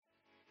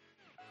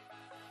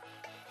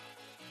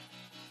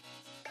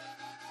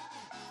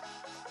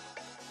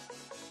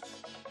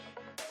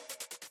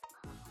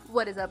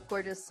What is up,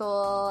 gorgeous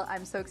soul?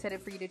 I'm so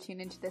excited for you to tune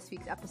into this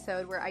week's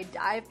episode where I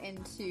dive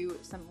into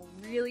some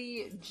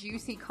really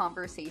juicy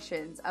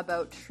conversations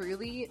about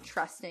truly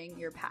trusting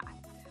your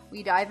path.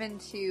 We dive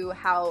into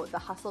how the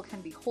hustle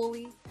can be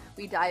holy.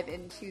 We dive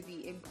into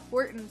the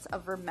importance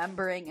of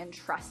remembering and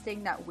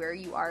trusting that where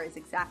you are is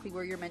exactly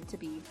where you're meant to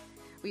be.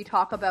 We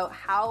talk about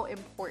how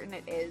important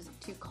it is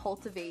to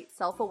cultivate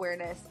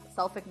self-awareness,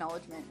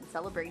 self-acknowledgement, and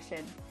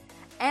celebration.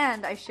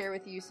 And I share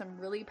with you some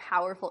really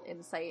powerful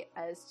insight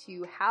as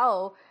to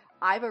how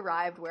I've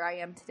arrived where I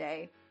am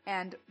today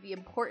and the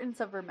importance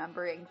of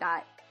remembering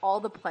that all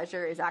the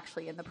pleasure is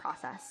actually in the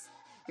process.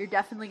 You're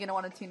definitely going to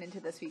want to tune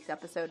into this week's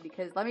episode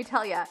because let me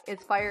tell you,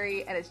 it's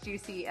fiery and it's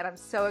juicy and I'm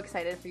so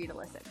excited for you to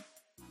listen.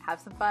 Have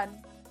some fun.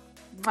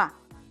 Mwah.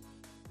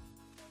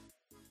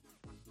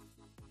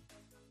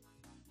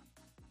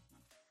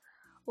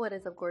 What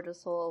is up,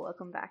 gorgeous soul?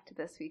 Welcome back to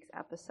this week's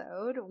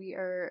episode. We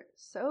are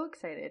so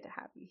excited to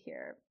have you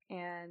here.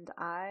 And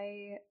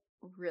I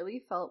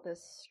really felt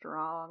this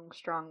strong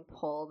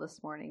pull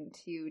this morning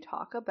to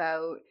talk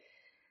about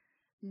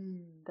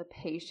the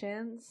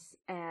patience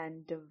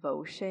and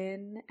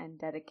devotion and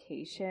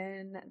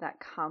dedication that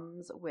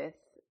comes with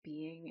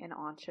being an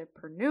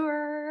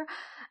entrepreneur.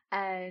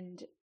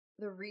 And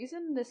the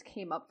reason this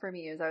came up for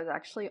me is I was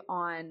actually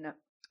on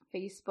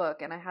Facebook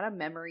and I had a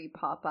memory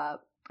pop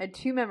up. I had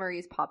two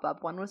memories pop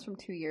up. One was from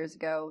 2 years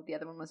ago. The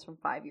other one was from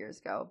 5 years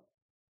ago.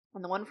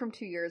 And the one from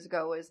 2 years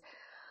ago was,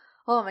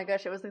 oh my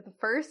gosh, it was like the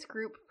first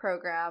group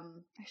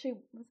program. Actually,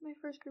 was it my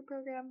first group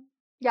program?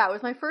 Yeah, it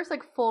was my first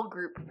like full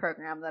group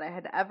program that I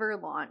had ever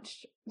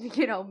launched,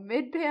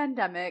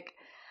 mid-pandemic.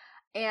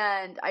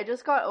 And I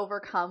just got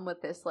overcome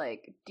with this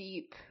like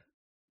deep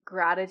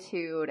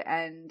gratitude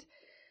and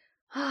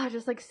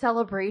just like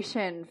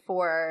celebration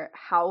for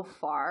how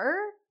far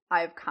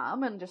I've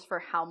come and just for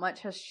how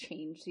much has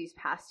changed these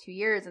past 2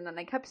 years. And then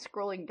I kept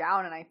scrolling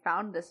down and I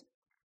found this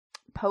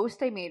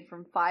post I made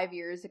from 5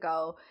 years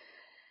ago.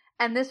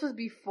 And this was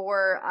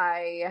before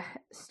I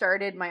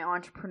started my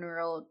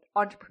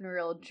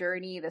entrepreneurial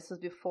journey. This was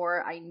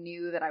before I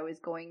knew that I was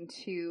going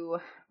to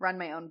run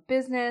my own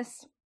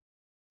business.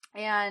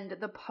 And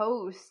the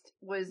post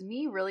was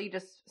me really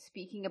just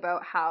speaking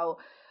about how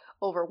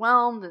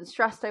overwhelmed and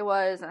stressed I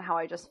was and how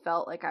I just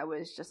felt like I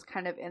was just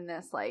kind of in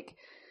this like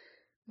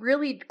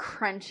really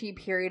crunchy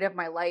period of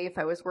my life.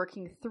 I was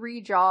working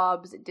 3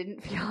 jobs. It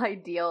didn't feel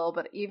ideal,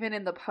 but even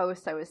in the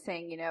post I was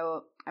saying,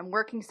 I'm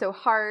working so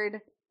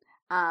hard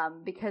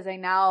because I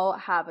now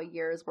have a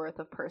year's worth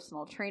of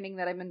personal training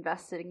that I'm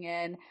investing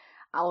in.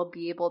 I'll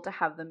be able to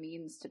have the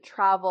means to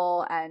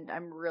travel, and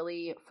I'm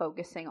really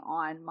focusing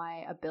on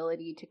my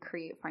ability to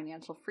create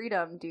financial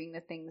freedom, doing the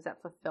things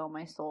that fulfill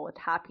my soul with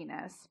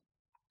happiness.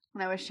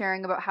 And I was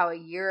sharing about how a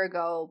year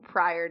ago,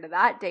 prior to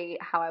that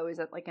date, how I was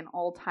at like an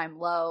all-time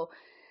low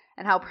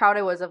and how proud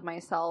I was of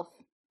myself.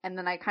 And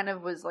then I kind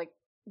of was like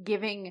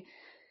giving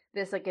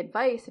this like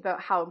advice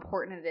about how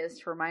important it is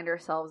to remind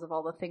ourselves of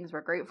all the things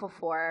we're grateful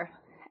for.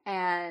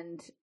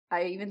 And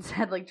I even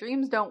said like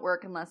dreams don't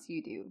work unless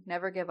you do.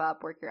 Never give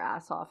up, work your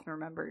ass off, and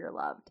remember you're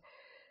loved.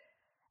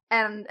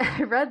 And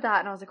I read that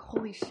and I was like,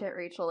 holy shit,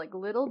 Rachel, like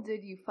little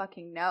did you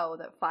fucking know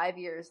that 5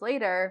 years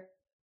later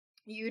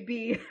you'd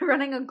be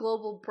running a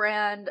global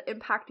brand,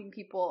 impacting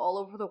people all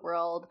over the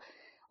world,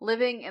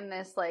 living in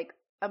this like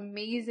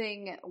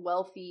amazing,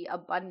 wealthy,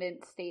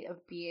 abundant state of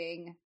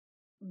being,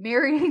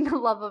 marrying the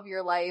love of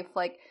your life.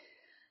 Like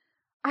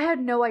I had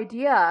no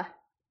idea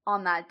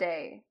on that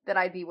day that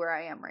I'd be where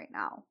I am right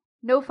now.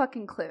 No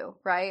fucking clue,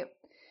 right?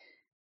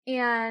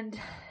 And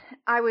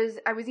I was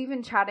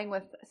even chatting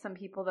with some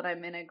people that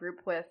I'm in a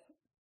group with,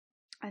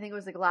 I think it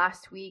was like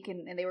last week,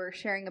 and they were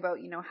sharing about,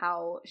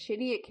 how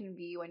shitty it can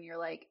be when you're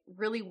like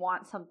really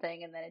want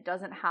something and then it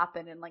doesn't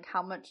happen, and like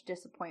how much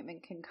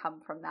disappointment can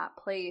come from that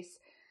place.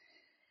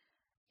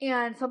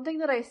 And something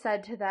that I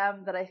said to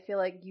them that I feel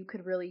like you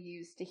could really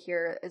use to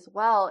hear as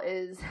well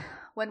is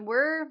when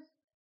we're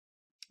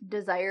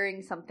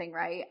desiring something,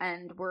 right?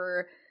 And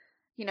we're,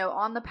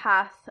 on the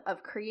path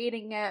of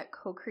creating it,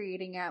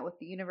 co-creating it with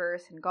the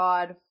universe and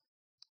God,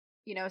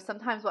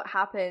 sometimes what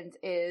happens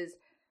is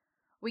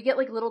we get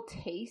like little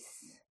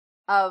tastes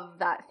of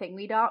that thing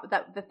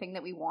the thing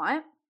that we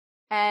want.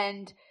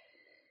 And,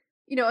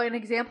 an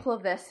example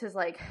of this is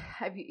like,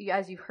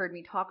 as you've heard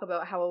me talk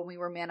about how when we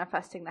were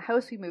manifesting the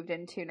house we moved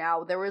into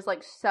now, there was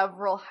like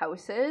several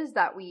houses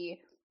that we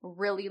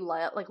really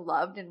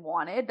loved and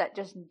wanted that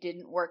just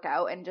didn't work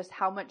out, and just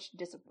how much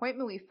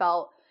disappointment we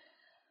felt.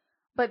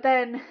 But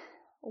then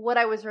what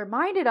I was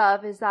reminded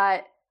of is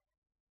that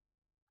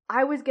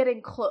I was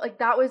getting close, like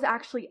that was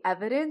actually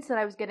evidence that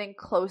I was getting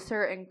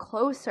closer and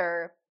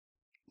closer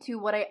to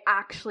what I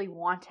actually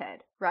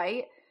wanted,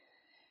 right?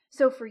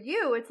 So for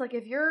you, it's like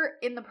if you're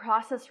in the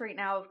process right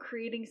now of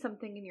creating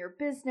something in your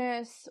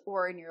business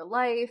or in your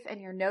life and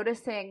you're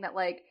noticing that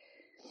like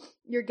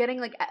you're getting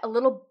like a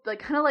little like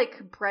kind of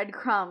like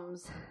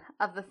breadcrumbs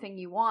of the thing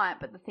you want,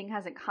 but the thing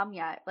hasn't come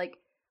yet. Like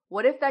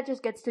what if that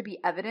just gets to be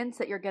evidence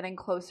that you're getting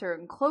closer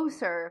and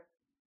closer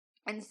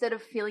instead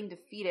of feeling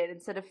defeated,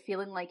 instead of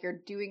feeling like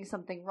you're doing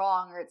something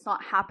wrong or it's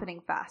not happening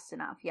fast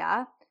enough.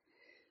 Yeah.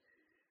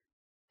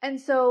 And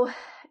so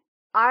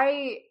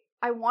I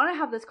want to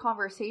have this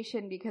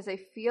conversation because I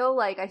feel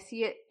like I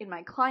see it in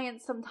my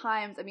clients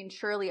sometimes. I mean,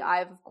 surely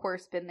I've of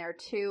course been there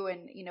too.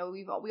 And you know,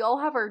 we all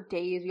have our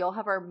days, we all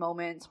have our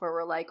moments where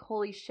we're like,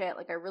 holy shit,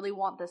 like I really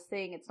want this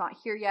thing. It's not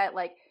here yet.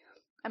 Like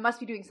I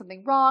must be doing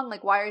something wrong.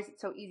 Like why is it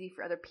so easy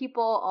for other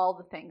people? All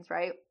the things,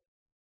 right?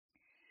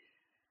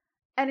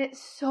 And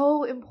it's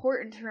so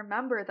important to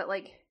remember that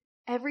like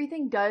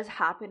everything does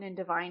happen in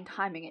divine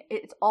timing.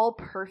 It's all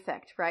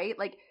perfect, right?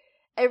 Like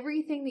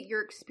everything that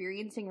you're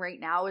experiencing right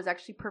now is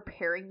actually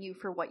preparing you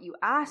for what you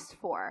asked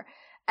for.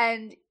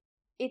 And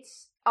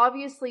it's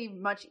obviously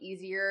much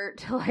easier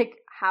to like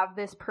have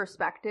this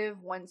perspective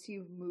once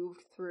you've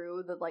moved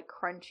through the like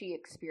crunchy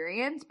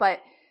experience, but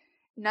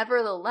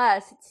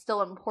nevertheless, it's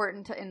still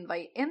important to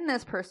invite in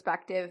this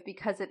perspective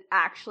because it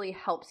actually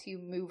helps you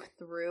move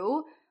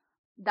through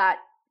that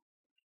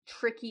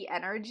tricky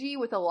energy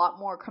with a lot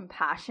more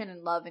compassion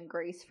and love and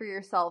grace for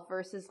yourself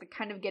versus like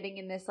kind of getting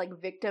in this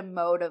like victim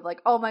mode of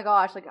like, oh my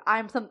gosh, like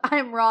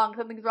I'm wrong,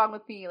 something's wrong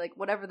with me, like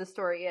whatever the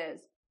story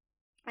is.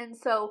 And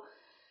so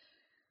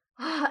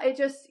it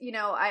just, you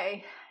know,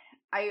 I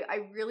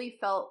really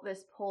felt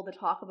this pull to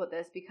talk about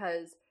this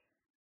because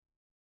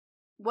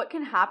what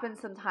can happen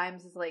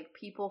sometimes is like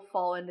people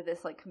fall into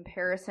this like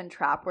comparison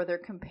trap where they're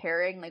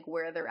comparing like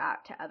where they're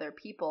at to other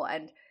people.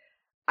 And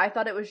I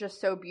thought it was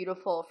just so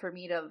beautiful for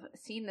me to have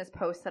seen this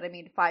post that I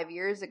made 5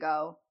 years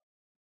ago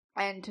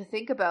and to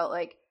think about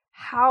like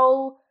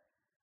how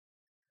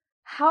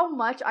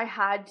much I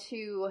had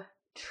to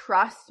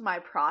trust my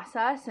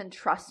process and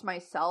trust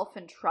myself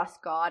and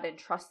trust God and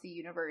trust the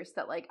universe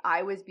that like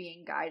I was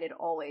being guided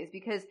always.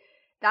 Because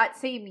that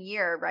same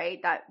year,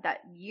 right,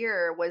 that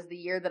year was the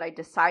year that I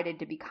decided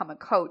to become a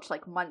coach.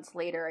 Like months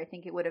later, I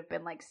think it would have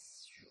been like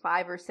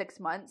 5 or 6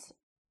 months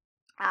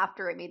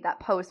after I made that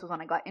post was when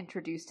I got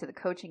introduced to the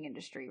coaching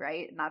industry,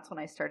 right? And that's when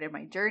I started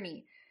my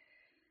journey.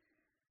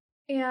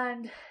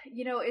 And,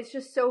 you know, it's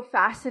just so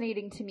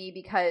fascinating to me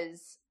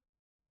because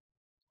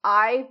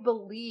I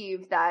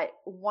believe that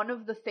one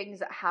of the things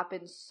that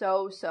happens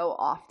so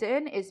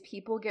often is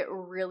people get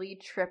really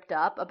tripped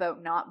up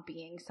about not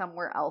being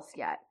somewhere else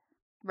yet,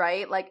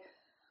 right? Like,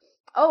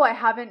 oh, I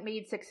haven't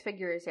made 6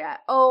 figures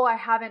yet. Oh, I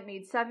haven't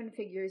made 7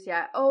 figures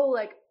yet. Oh,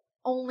 like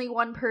only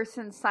one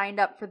person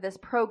signed up for this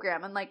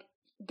program. And like,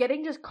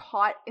 getting just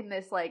caught in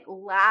this like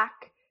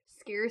lack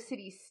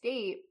scarcity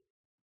state,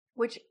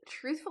 which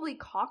truthfully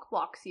cock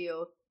blocks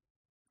you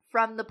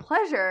from the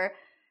pleasure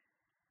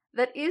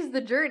that is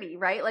the journey,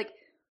 right? Like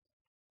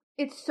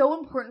it's so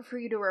important for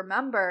you to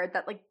remember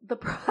that like the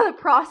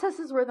process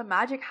is where the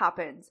magic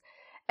happens.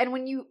 And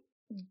when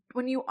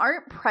you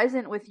aren't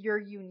present with your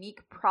unique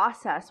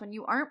process, when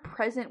you aren't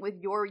present with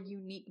your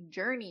unique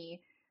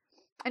journey,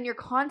 and you're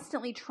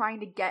constantly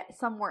trying to get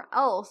somewhere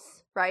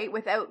else, right,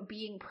 without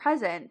being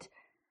present,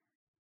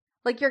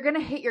 like you're going to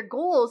hit your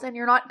goals and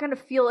you're not going to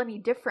feel any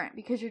different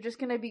because you're just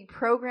going to be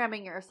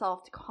programming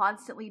yourself to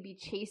constantly be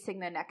chasing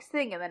the next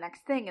thing and the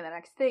next thing and the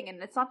next thing.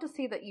 And it's not to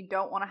say that you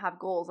don't want to have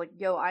goals. Like,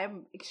 yo, I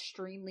am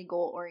extremely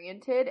goal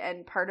oriented,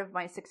 and part of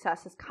my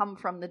success has come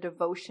from the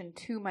devotion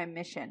to my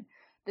mission,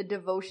 the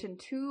devotion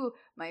to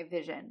my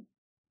vision.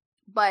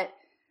 But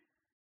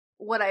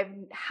what I've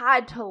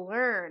had to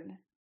learn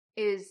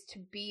is to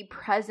be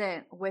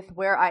present with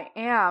where I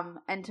am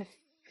and to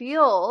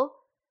feel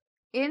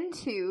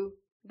into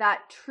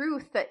that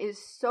truth that is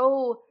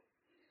so,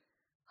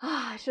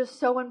 it's just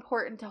so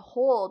important to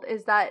hold,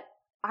 is that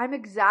I'm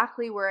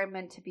exactly where I'm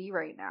meant to be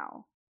right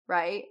now,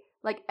 right?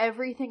 Like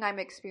everything I'm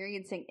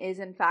experiencing is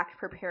in fact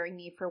preparing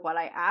me for what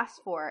I asked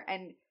for.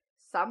 And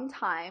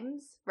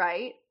sometimes,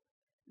 right,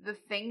 the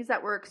things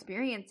that we're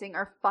experiencing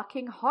are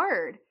fucking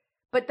hard,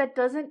 but that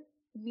doesn't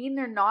mean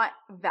they're not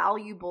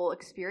valuable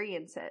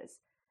experiences.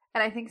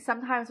 And I think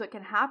sometimes what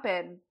can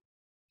happen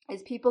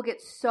is people get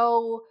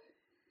so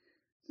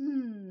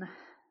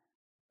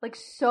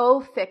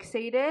so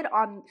fixated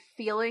on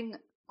feeling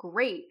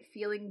great,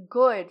 feeling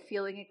good,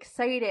 feeling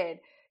excited,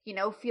 you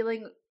know,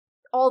 feeling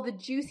all the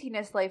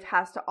juiciness life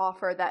has to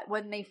offer, that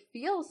when they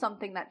feel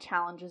something that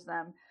challenges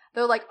them,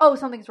 they're like, oh,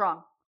 something's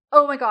wrong.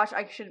 Oh my gosh,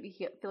 I shouldn't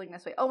be feeling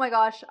this way. Oh my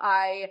gosh,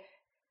 I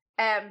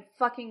am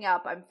fucking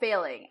up. I'm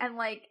failing. And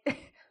like,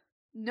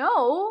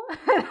 no,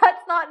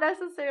 that's not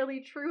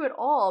necessarily true at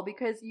all,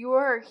 because you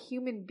are a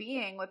human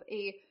being with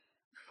a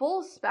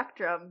full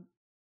spectrum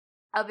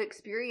of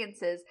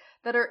experiences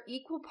that are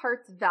equal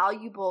parts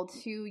valuable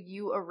to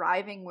you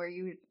arriving where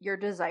you're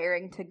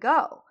desiring to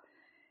go.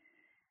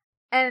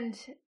 And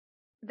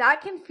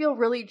that can feel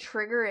really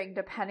triggering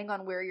depending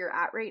on where you're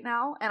at right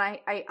now. And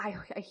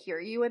I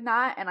hear you in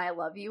that, and I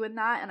love you in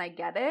that, and I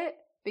get it,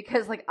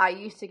 because like I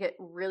used to get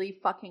really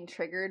fucking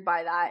triggered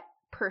by that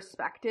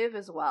perspective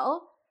as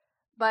well.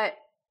 But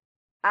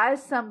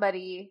as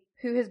somebody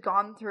who has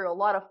gone through a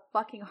lot of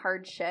fucking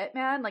hard shit,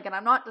 man, like, and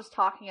I'm not just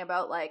talking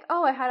about like,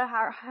 oh, I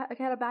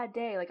had a bad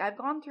day. Like, I've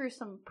gone through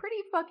some pretty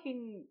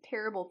fucking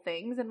terrible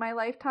things in my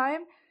lifetime.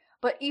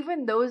 But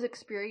even those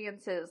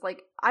experiences,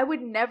 like I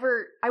would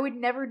never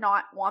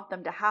not want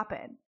them to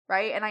happen,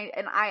 right? And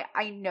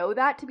I know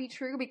that to be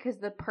true because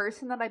the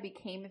person that I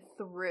became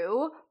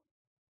through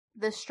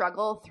the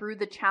struggle, through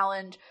the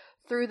challenge,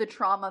 through the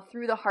trauma,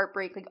 through the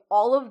heartbreak, like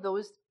all of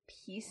those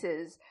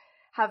pieces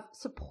have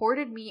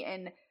supported me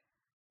in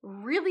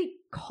really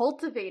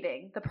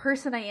cultivating the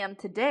person I am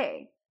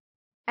today.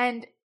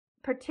 And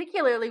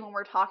particularly when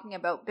we're talking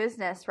about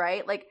business,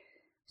 right? Like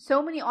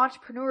so many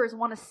entrepreneurs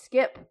want to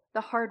skip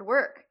the hard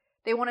work.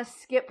 They want to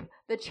skip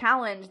the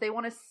challenge. They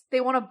want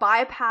to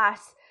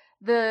bypass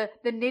the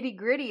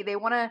nitty-gritty. They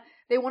want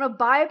to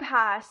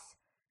bypass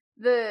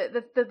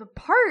the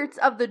parts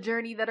of the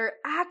journey that are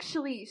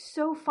actually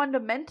so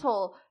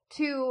fundamental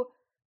to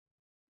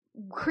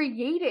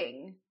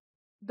creating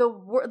the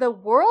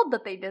world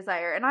that they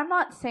desire. And I'm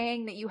not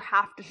saying that you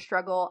have to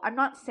struggle. I'm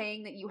not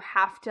saying that you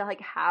have to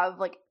like have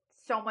like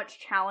so much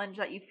challenge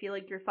that you feel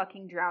like you're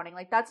fucking drowning.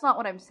 Like that's not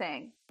what I'm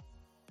saying.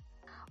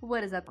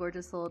 What is up,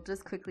 gorgeous soul?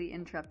 Just quickly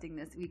interrupting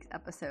this week's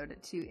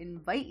episode to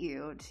invite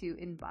you to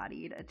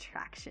Embodied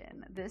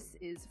Attraction. This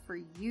is for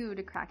you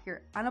to crack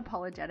your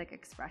unapologetic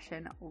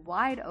expression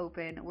wide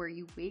open, where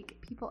you wake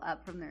people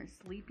up from their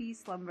sleepy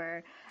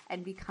slumber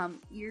and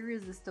become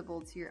irresistible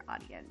to your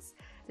audience.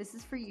 This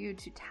is for you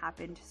to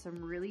tap into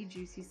some really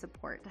juicy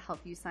support to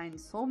help you sign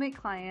soulmate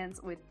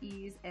clients with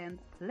ease and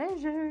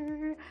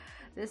pleasure.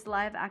 This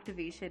live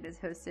activation is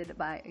hosted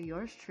by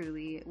yours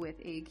truly with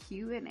a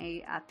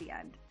Q&A at the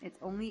end. It's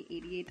only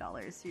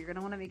 $88, so you're going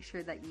to want to make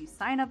sure that you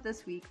sign up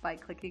this week by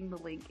clicking the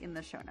link in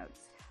the show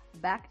notes.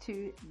 Back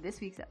to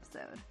this week's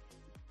episode.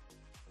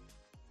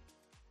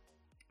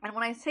 And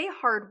when I say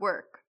hard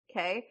work,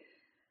 okay,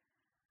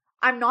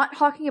 I'm not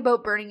talking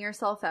about burning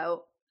yourself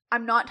out.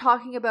 I'm not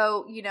talking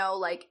about,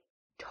 like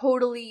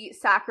totally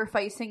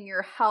sacrificing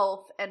your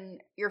health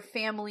and your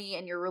family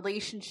and your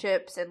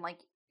relationships and like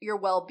your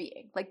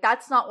well-being. Like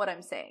that's not what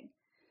I'm saying.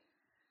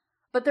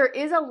 But there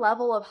is a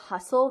level of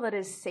hustle that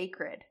is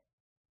sacred.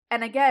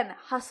 And again,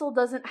 hustle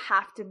doesn't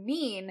have to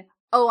mean,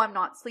 oh, I'm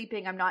not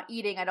sleeping, I'm not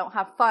eating, I don't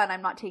have fun,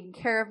 I'm not taking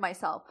care of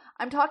myself.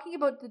 I'm talking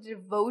about the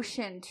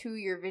devotion to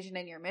your vision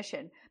and your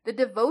mission. The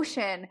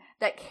devotion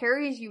that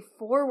carries you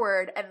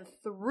forward and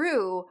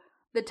through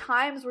the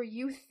times where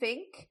you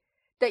think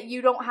that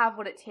you don't have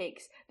what it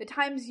takes. The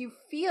times you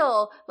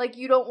feel like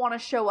you don't want to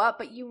show up,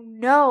 but you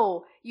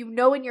know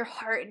in your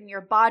heart and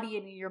your body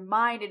and in your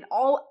mind and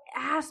all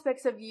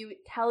aspects of you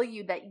tell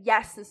you that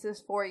yes, this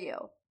is for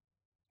you.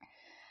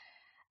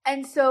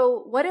 And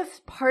so what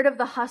if part of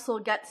the hustle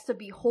gets to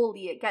be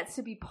holy? It gets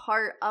to be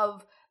part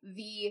of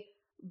the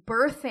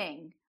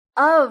birthing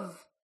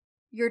of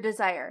your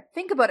desire.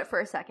 Think about it for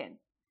a second.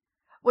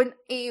 When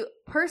a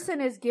person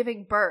is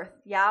giving birth,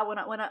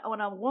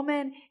 when a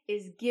woman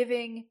is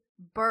giving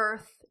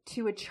birth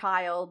to a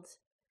child,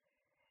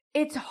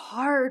 it's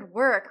hard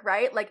work,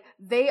 right? Like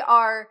they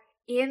are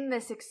in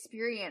this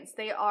experience.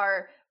 They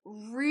are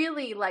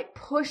really like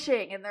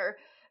pushing and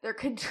they're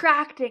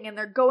contracting and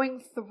they're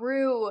going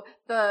through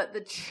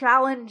the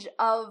challenge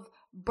of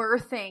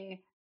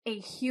birthing a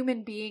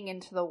human being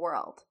into the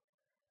world.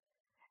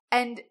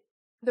 And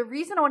the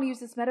reason I want to use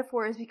this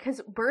metaphor is because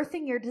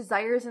birthing your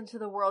desires into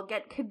the world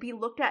could be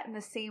looked at in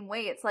the same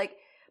way. It's like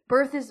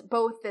birth is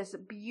both this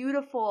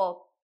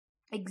beautiful,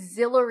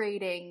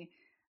 exhilarating,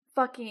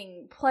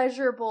 fucking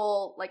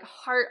pleasurable, like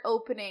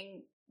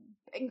heart-opening,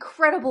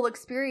 incredible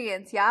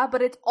experience, yeah?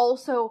 But it's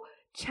also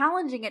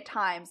challenging at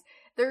times.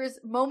 There's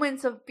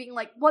moments of being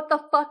like, what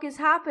the fuck is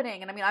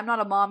happening? And I mean, I'm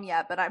not a mom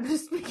yet, but I'm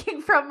just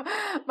speaking from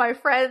my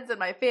friends and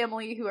my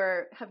family who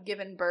have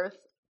given birth.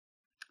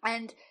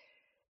 And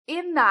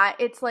in that,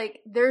 it's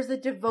like there's a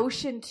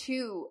devotion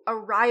to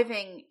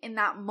arriving in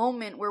that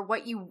moment where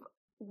what you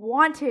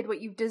wanted,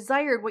 what you've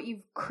desired, what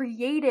you've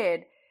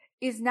created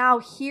is now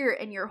here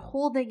and you're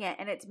holding it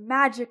and it's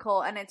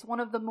magical and it's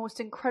one of the most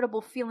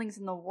incredible feelings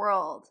in the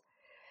world.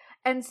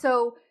 And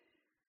so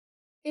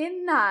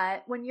in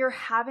that, when you're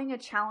having a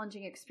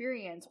challenging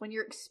experience, when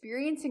you're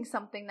experiencing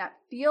something that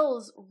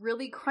feels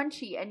really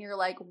crunchy and you're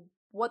like,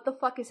 what the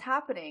fuck is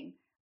happening?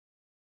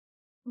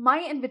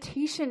 My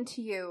invitation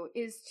to you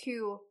is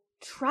to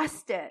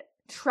trust it.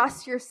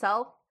 Trust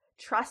yourself,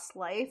 trust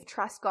life,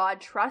 trust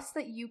God, trust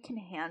that you can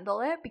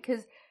handle it,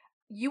 because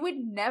you would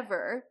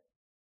never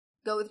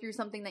go through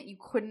something that you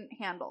couldn't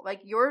handle. Like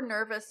your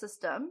nervous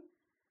system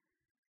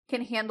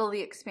can handle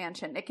the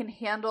expansion. It can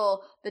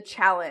handle the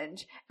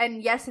challenge.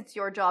 And yes, it's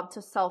your job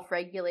to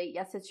self-regulate.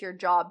 Yes, it's your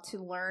job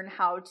to learn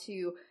how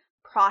to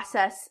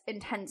process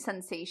intense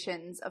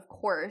sensations, of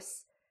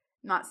course.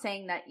 I'm not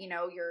saying that,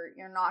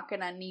 you're not going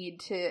to need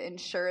to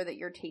ensure that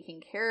you're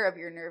taking care of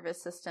your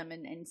nervous system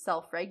and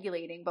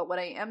self-regulating. But what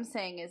I am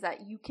saying is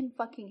that you can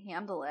fucking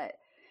handle it.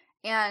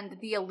 And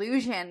the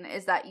illusion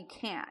is that you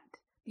can't.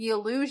 The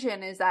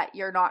illusion is that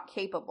you're not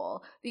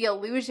capable. The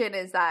illusion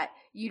is that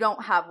you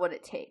don't have what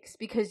it takes,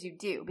 because you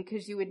do,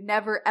 because you would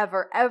never,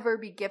 ever, ever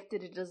be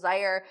gifted a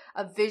desire,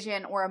 a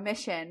vision, or a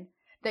mission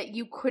that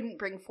you couldn't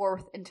bring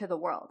forth into the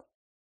world.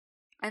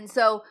 And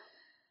so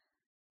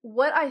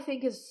what I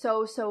think is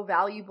so, so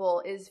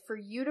valuable is for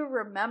you to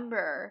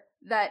remember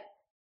that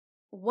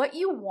what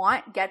you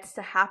want gets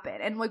to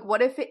happen. And like,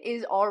 what if it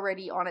is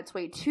already on its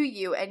way to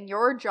you, and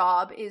your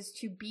job is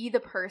to be the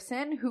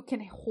person who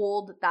can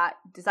hold that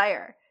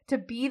desire, to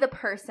be the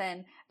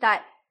person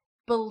that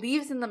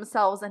believes in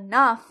themselves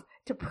enough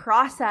to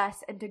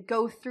process and to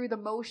go through the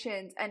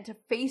motions and to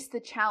face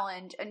the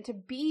challenge and to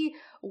be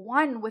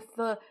one with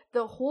the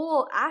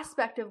whole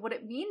aspect of what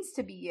it means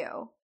to be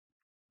you.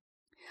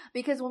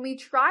 Because when we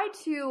try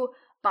to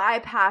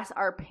bypass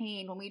our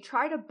pain, when we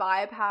try to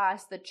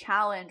bypass the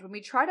challenge, when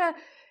we try to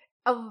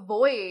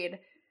avoid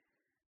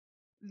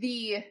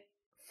the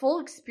full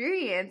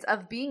experience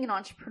of being an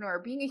entrepreneur,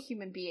 being a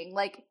human being,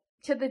 like,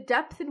 to the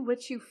depth in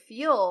which you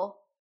feel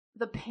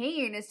the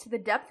pain is to the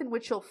depth in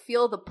which you'll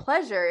feel the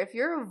pleasure. If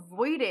you're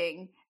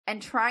avoiding and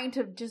trying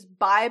to just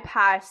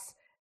bypass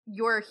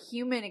your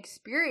human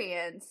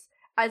experience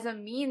as a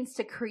means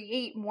to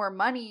create more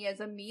money, as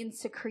a means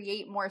to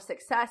create more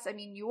success, I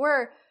mean,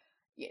 you're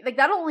like,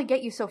 that'll only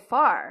get you so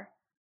far.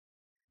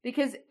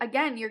 Because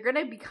again, you're going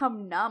to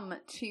become numb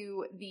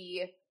to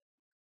the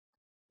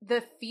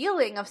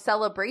feeling of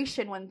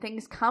celebration when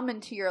things come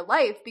into your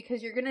life,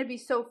 because you're going to be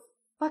so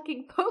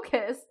fucking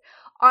focused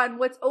on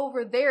what's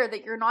over there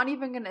that you're not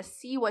even going to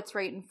see what's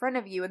right in front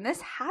of you. And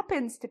this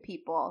happens to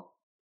people.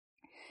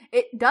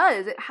 It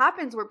does. It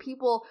happens where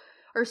people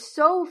are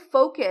so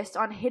focused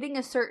on hitting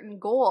a certain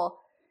goal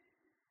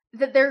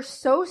that they're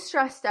so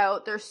stressed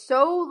out, they're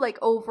so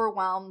like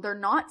overwhelmed, they're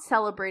not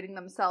celebrating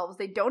themselves,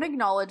 they don't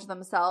acknowledge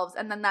themselves,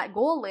 and then that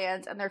goal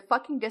lands and they're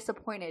fucking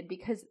disappointed,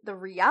 because the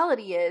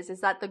reality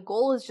is that the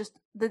goal is just,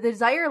 the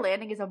desire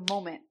landing is a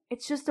moment.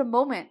 It's just a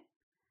moment.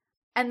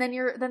 And then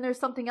there's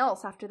something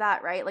else after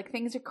that, right? Like,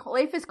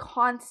 life is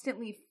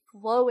constantly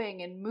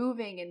flowing and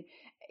moving, and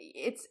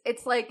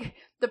it's like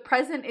the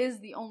present is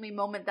the only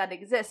moment that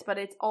exists, but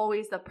it's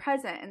always the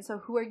present. And so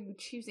who are you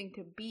choosing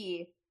to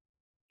be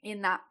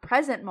in that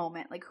present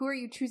moment? Like, who are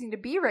you choosing to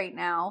be right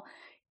now?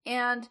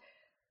 And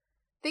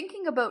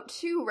thinking about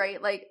too,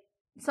 right? Like,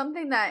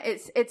 something that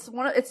it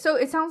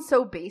sounds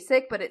so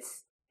basic, but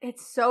it's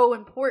so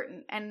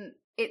important, and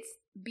it's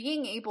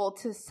being able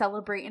to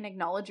celebrate and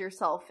acknowledge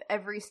yourself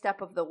every step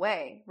of the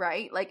way,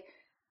 right? Like,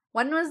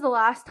 when was the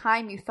last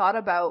time you thought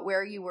about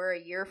where you were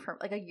a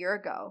year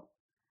ago?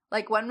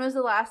 Like, when was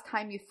the last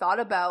time you thought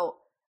about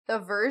the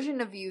version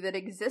of you that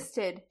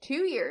existed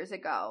 2 years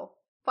ago,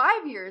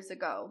 5 years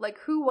ago? Like,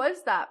 who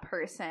was that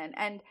person?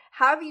 And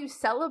have you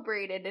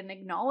celebrated and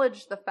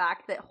acknowledged the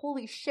fact that,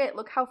 holy shit,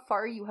 look how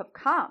far you have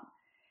come?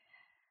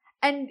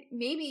 And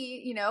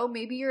maybe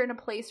you're in a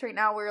place right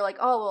now where you're like,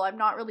 oh, well, I'm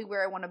not really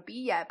where I want to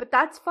be yet. But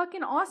that's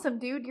fucking awesome,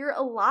 dude. You're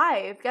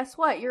alive. Guess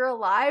what? You're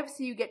alive,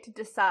 so you get to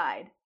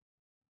decide.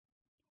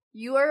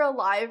 You are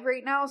alive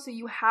right now, so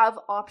you have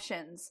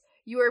options.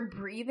 You are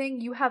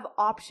breathing. You have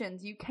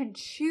options. You can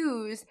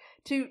choose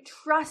to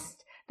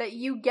trust that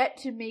you get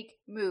to make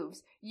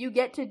moves. You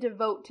get to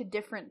devote to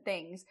different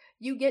things.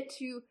 You get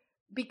to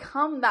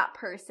become that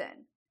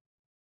person.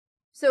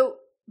 So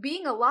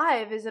being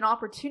alive is an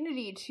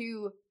opportunity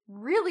to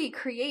really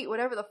create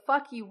whatever the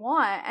fuck you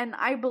want. And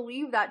I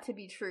believe that to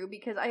be true,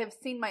 because I have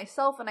seen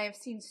myself, and I have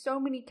seen so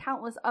many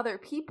countless other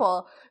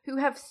people who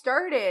have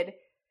started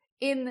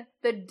in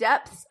the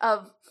depths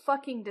of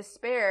fucking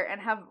despair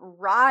and have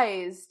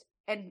rised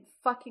and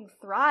fucking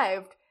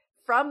thrived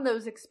from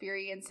those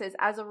experiences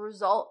as a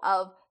result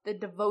of the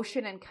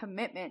devotion and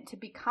commitment to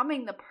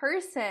becoming the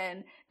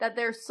person that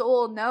their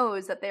soul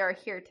knows that they are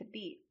here to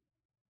be.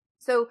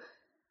 So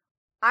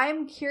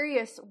I'm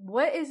curious,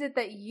 what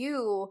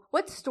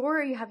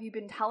story have you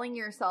been telling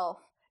yourself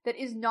that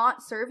is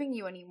not serving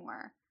you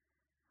anymore?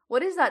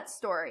 What is that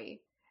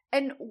story?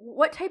 And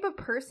what type of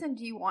person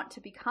do you want to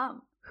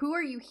become? Who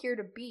are you here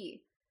to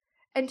be?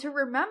 And to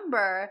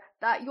remember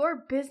that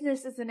your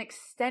business is an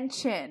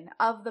extension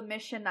of the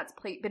mission that's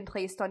been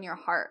placed on your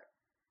heart,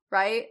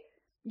 right?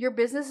 Your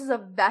business is a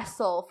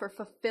vessel for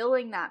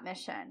fulfilling that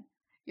mission.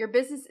 Your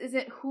business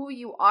isn't who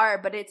you are,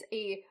 but it's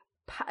a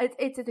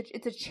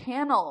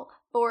channel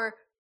for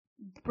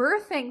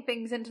birthing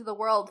things into the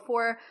world,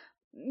 for,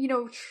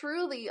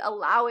 truly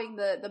allowing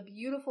the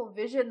beautiful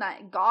vision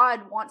that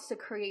God wants to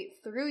create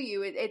through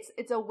you.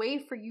 It's a way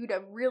for you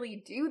to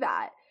really do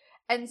that.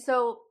 And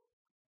so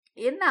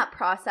in that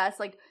process,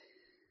 like,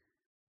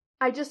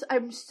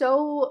 I'm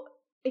so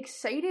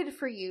excited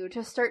for you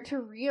to start to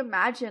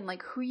reimagine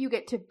like who you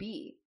get to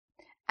be.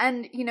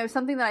 And,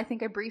 something that I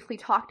think I briefly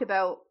talked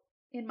about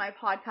in my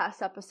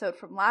podcast episode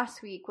from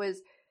last week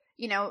was,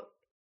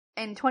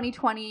 in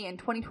 2020 and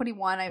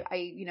 2021,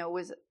 I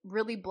was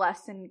really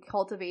blessed in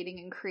cultivating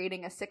and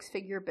creating a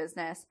 6-figure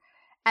business.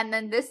 And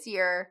then this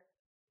year,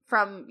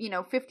 from,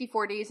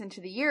 54 days into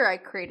the year, I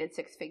created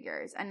 6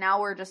 figures. And now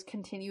we're just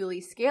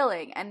continually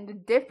scaling. And the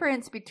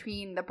difference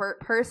between the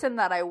person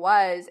that I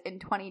was in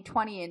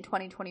 2020 and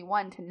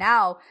 2021 to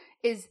now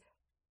is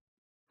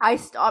I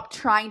stopped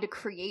trying to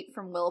create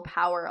from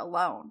willpower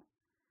alone.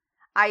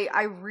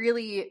 I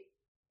really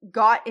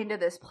got into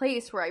this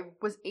place where I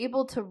was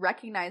able to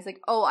recognize,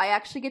 like, oh, I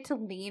actually get to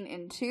lean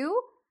into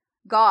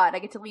God. I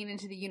get to lean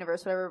into the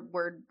universe, whatever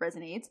word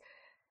resonates.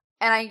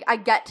 And I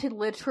get to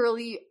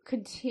literally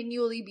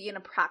continually be in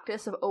a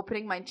practice of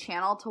opening my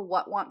channel to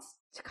what wants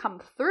to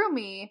come through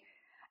me,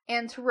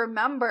 and to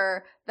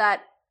remember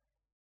that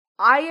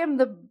I am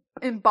the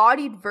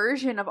embodied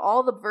version of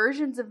all the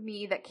versions of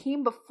me that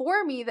came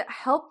before me that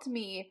helped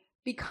me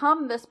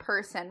become this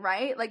person,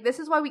 right? Like, this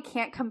is why we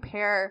can't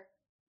compare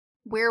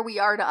where we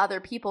are to other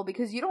people,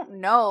 because you don't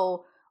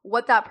know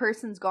what that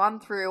person's gone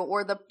through,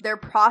 or their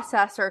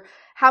process, or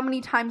how many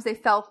times they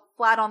fell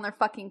flat on their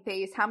fucking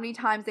face, how many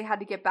times they had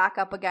to get back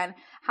up again,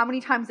 how many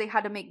times they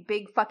had to make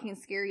big fucking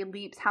scary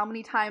leaps, how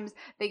many times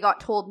they got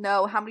told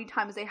no, how many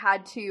times they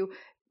had to,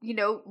 you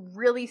know,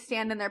 really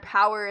stand in their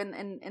power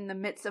in the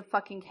midst of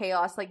fucking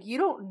chaos. Like, you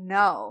don't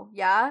know,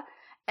 yeah?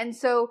 And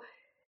so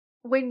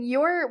when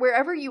you're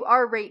wherever you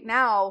are right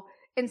now,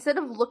 instead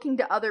of looking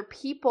to other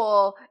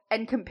people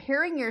and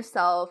comparing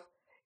yourself,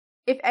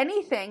 if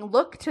anything,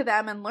 look to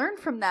them and learn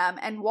from them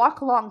and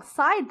walk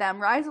alongside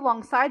them, rise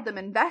alongside them,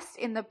 invest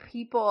in the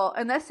people,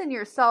 invest in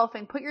yourself,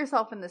 and put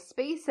yourself in the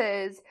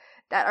spaces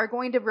that are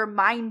going to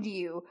remind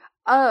you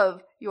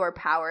of your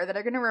power, that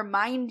are going to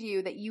remind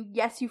you that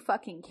yes, you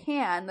fucking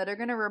can, that are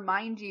going to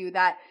remind you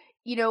that,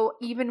 you know,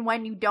 even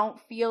when you don't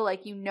feel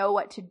like you know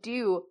what to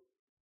do,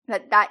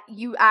 that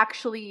you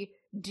actually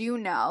do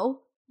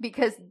know.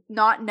 Because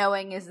not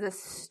knowing is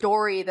this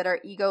story that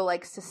our ego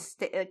likes to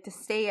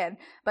stay in,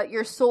 but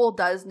your soul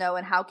does know,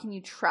 and how can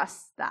you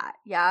trust that?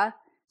 Yeah.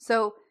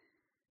 So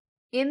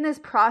in this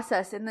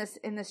process, in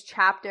this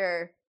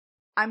chapter,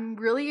 I'm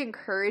really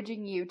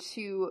encouraging you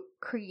to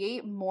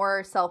create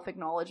more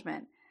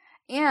self-acknowledgement,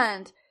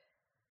 and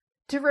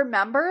to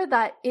remember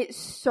that it's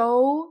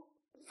so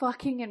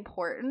fucking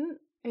important.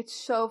 It's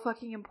so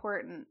fucking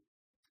important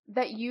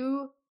that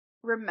you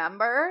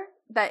remember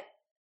that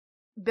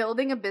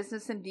building a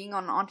business and being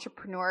an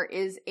entrepreneur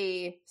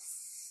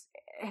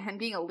and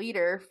being a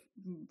leader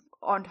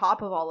on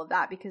top of all of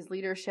that, because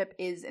leadership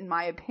is, in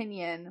my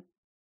opinion,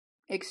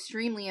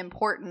 extremely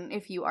important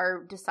if you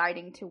are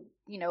deciding to,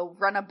 you know,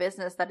 run a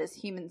business that is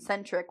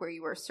human-centric, where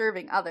you are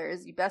serving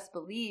others. You best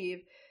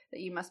believe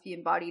that you must be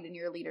embodied in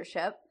your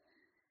leadership.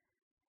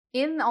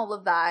 In all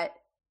of that,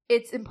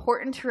 it's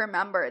important to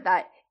remember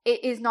that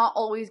it is not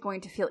always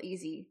going to feel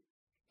easy.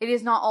 It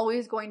is not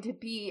always going to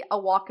be a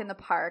walk in the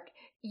park.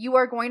 You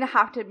are going to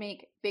have to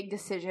make big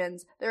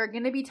decisions. There are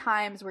going to be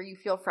times where you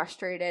feel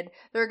frustrated.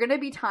 There are going to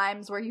be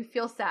times where you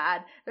feel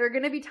sad. There are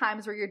going to be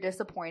times where you're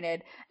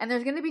disappointed. And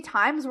there's going to be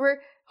times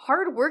where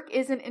hard work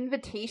is an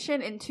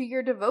invitation into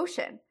your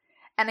devotion.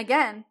 And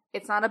again,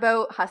 it's not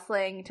about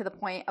hustling to the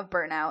point of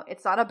burnout.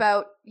 It's not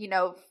about, you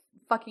know,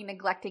 fucking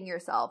neglecting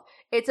yourself.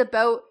 It's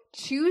about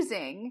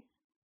choosing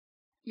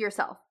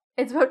yourself.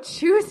 It's about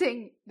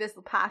choosing this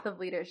path of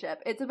leadership.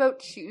 It's about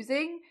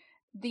choosing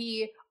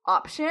the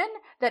option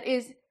that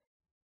is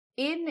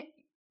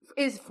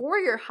for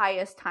your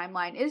highest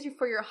timeline, is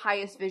for your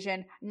highest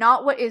vision,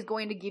 not what is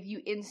going to give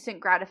you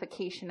instant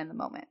gratification in the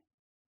moment,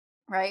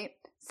 right?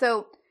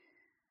 So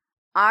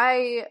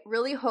I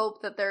really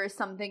hope that there is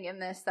something in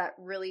this that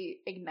really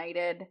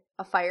ignited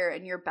a fire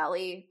in your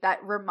belly,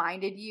 that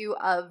reminded you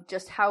of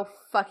just how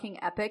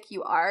fucking epic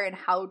you are and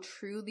how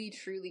truly,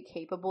 truly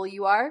capable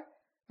you are,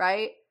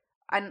 right?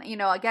 And, you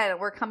know, again,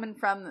 we're coming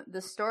from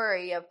the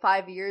story of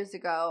 5 years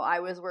ago.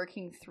 I was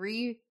working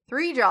three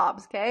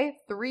jobs, okay?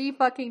 3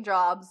 fucking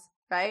jobs,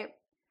 right?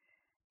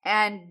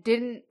 And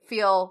didn't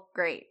feel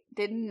great.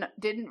 Didn't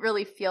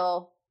really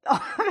feel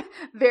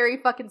very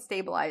fucking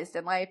stabilized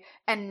in life.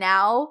 And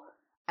now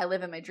I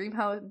live in my dream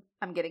home.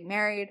 I'm getting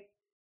married.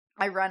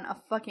 I run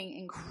a fucking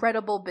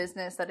incredible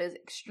business that is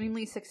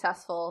extremely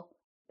successful,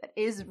 that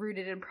is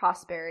rooted in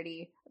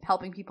prosperity,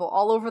 helping people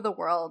all over the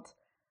world.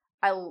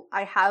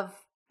 I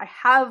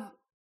have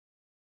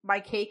my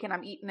cake and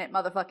I'm eating it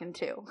motherfucking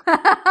too.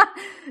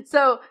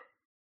 So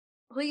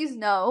please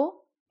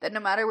know that no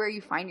matter where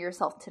you find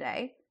yourself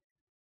today,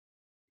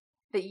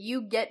 that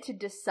you get to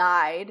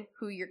decide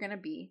who you're going to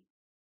be.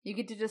 You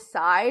get to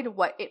decide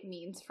what it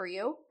means for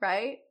you,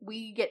 right?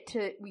 We get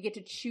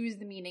to choose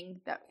the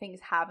meaning that things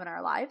have in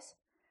our lives.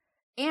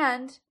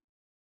 And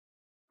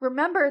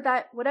remember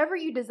that whatever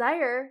you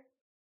desire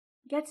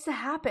gets to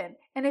happen.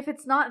 And if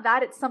it's not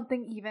that, it's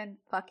something even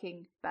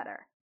fucking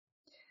better.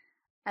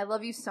 I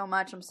love you so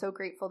much. I'm so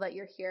grateful that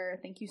you're here.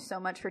 Thank you so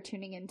much for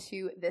tuning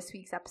into this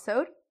week's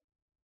episode.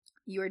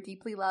 You are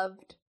deeply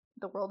loved.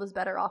 The world is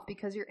better off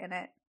because you're in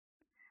it.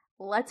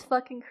 Let's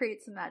fucking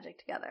create some magic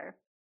together.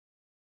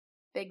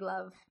 Big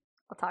love.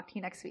 I'll talk to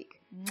you next week.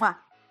 Mwah.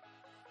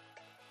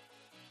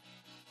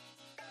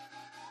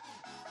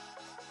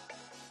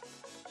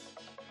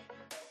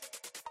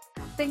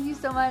 Thank you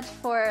so much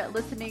for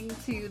listening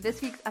to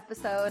this week's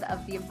episode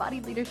of the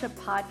Embodied Leadership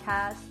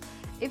Podcast.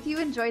 If you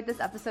enjoyed this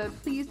episode,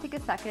 please take a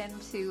second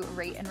to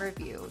rate and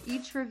review.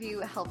 Each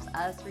review helps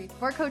us reach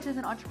more coaches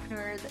and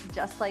entrepreneurs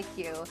just like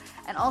you.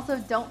 And also,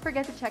 don't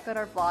forget to check out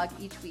our blog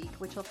each week,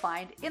 which you'll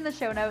find in the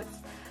show notes.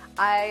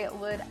 I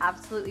would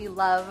absolutely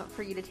love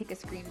for you to take a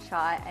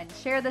screenshot and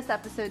share this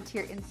episode to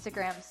your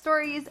Instagram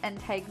stories and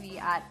tag me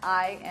at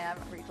I am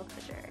Rachel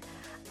Fisher.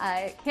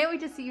 I can't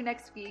wait to see you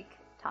next week.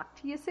 Talk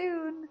to you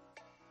soon.